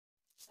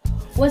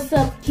What's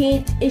up,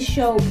 kids? It's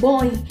your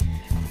boy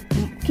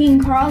King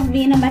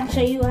Crosby, and I'm about to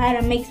show you how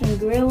to make some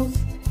grills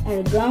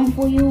and a gun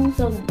for you.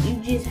 So you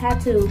just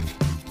have to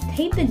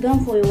take the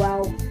gun foil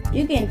out.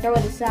 You can throw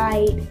it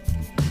aside,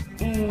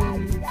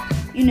 and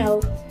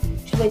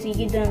just wait till you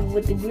get done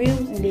with the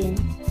grills, and then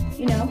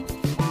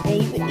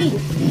and you can eat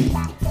it.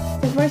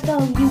 So first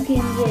off, you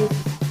can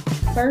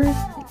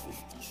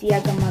see I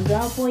got my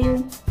gun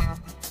foil.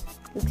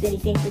 Looks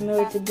anything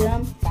familiar to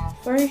gum.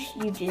 First,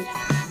 you just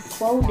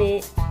fold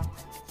it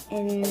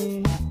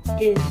and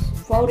just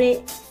fold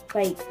it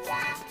like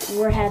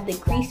where I have the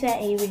crease at,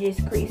 and you would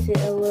just crease it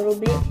a little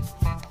bit.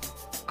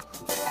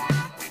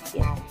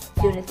 Yeah,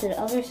 do that to the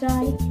other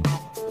side.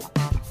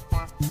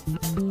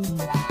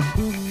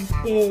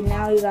 And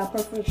now you got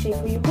perfect shape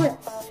for your grill.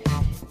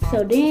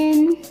 So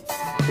then,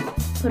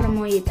 put them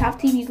on your top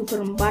teeth. You can put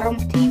them bottom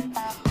teeth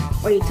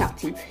or your top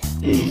teeth.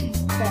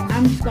 So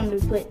I'm just gonna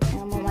put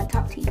them on my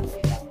top teeth.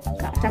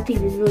 Top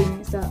teeth is really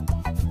messed up.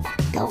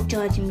 Don't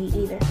judge me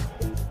either.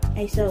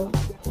 Okay, so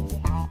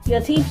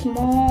your teeth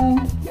small,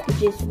 you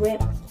just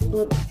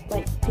look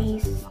like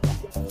piece.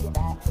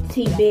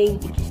 Teeth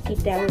big, you just keep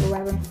that little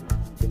rubber.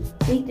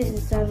 I think this is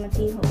the size of my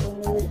teeth.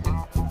 Hold on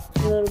a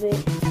little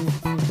bit.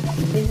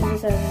 This is the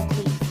size of my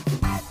teeth.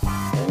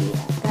 So yeah,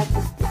 I got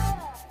this.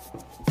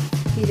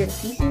 These are the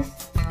pieces.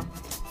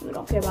 We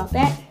don't care about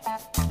that.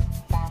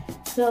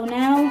 So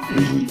now,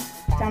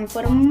 time to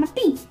put them on my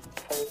teeth.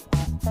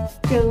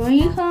 So when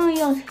you put on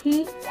your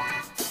teeth,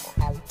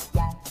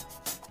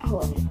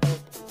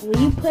 when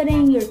you put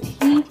in your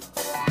teeth,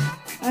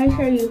 make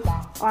sure you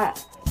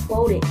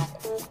fold it.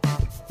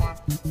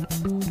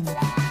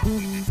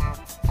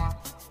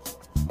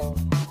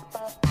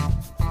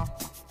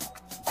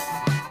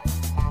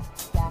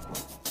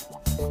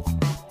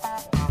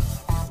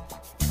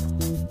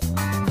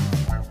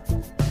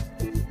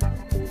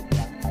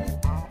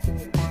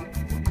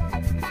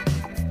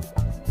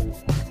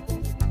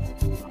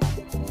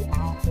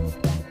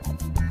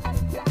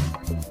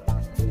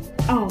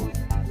 Oh,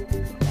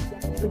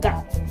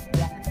 forgot.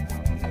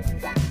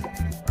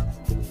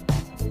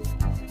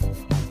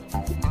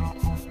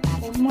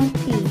 One more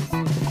piece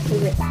to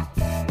it.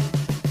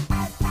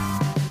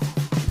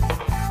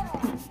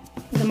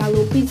 These are my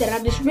little piece that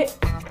I just ripped.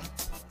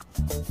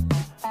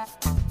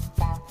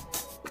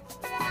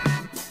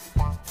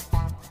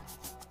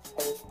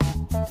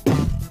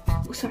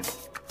 Oh, sorry.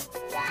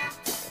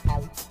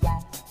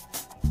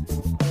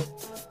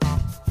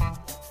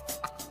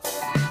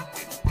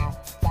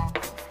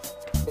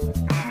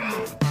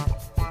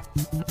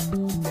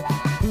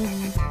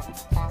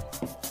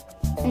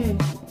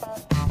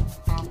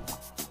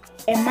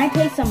 It might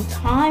take some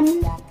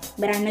time,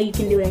 but I know you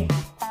can do it.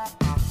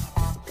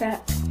 Okay.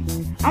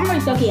 I'm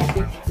really sucky at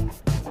this.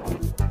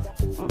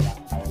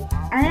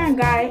 I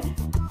got it.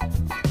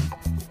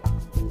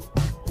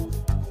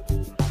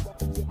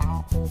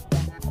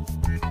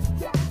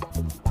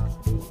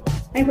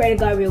 Let me pray to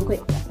God real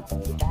quick.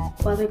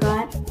 Father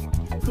God,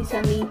 please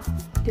help me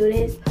do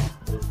this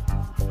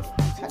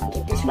so I can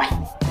get this right.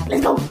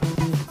 Let's go.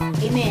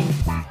 Amen.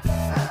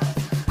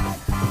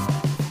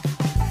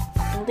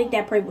 I don't think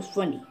that prayer was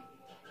funny.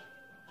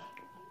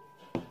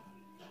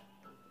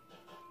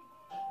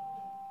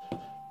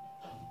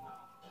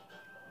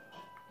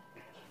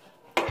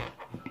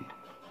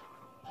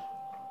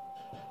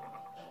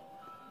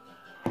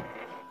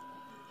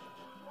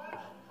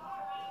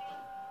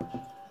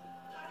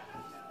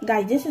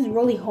 Guys, this is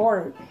really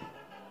hard.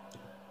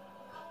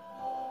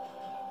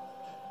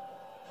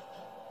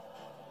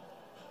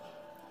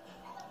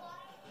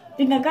 I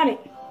think I got it.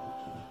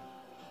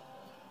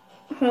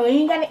 So when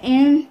you got it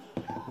in,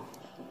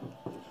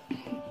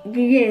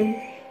 you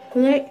just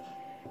put it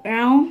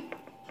down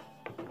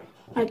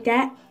like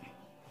that.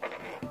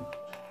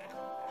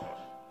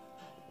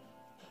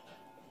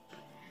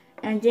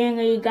 And then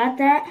when you got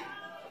that,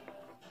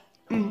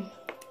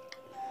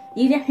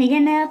 use your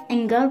fingernails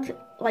and go to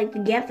like the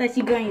gaps that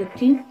you got in your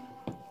teeth.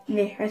 And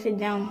then press it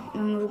down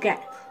on those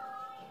gaps.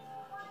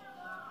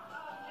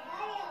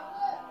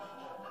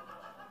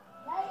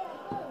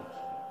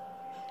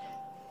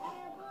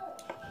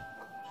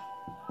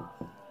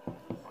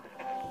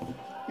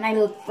 And it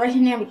looks fresh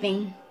and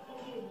everything.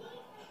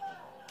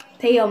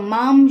 Tell your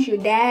moms, your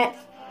dads,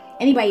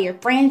 anybody, your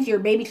friends, your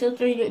baby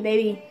sister, your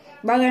baby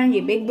brother,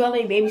 your big brother,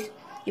 your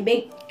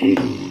big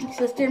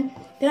sister.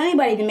 Tell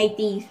anybody to make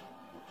these.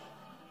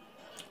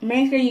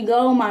 Make sure you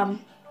go on my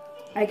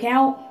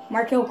account,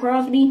 Markel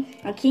Crosby,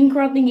 King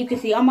Crosby. You can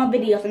see all my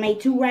videos. I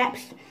made 2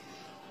 raps.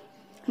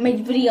 I made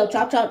this video,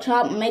 chop, chop,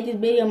 chop. I made this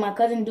video of my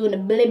cousin doing the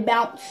Billy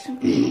bounce.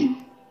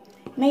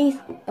 Made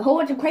a whole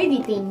bunch of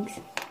crazy things.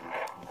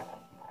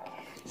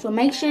 So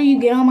make sure you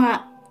get on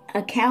my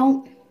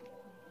account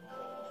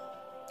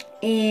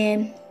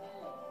and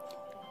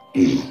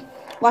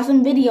watch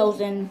some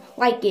videos and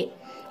like it.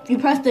 If you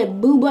press the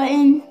boo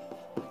button,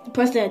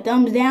 press the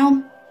thumbs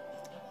down,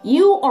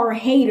 you are a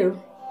hater.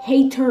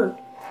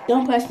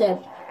 Don't press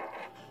that.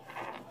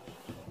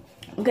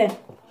 Okay.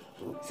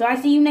 So I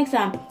see you next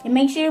time. And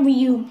make sure when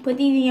you put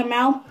these in your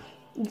mouth,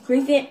 you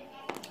crease it,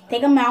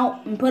 take them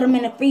out and put them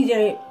in the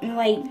freezer in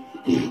like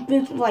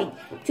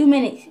 2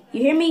 minutes.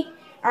 You hear me?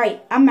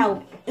 Alright, I'm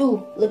out.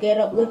 Ooh, look it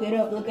up, look it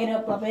up, look it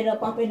up, pop it up,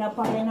 popping up,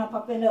 popping up,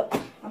 popping up.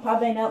 I'm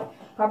popping up,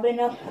 popping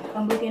up.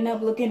 I'm looking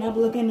up, looking up,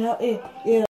 looking up. Yeah.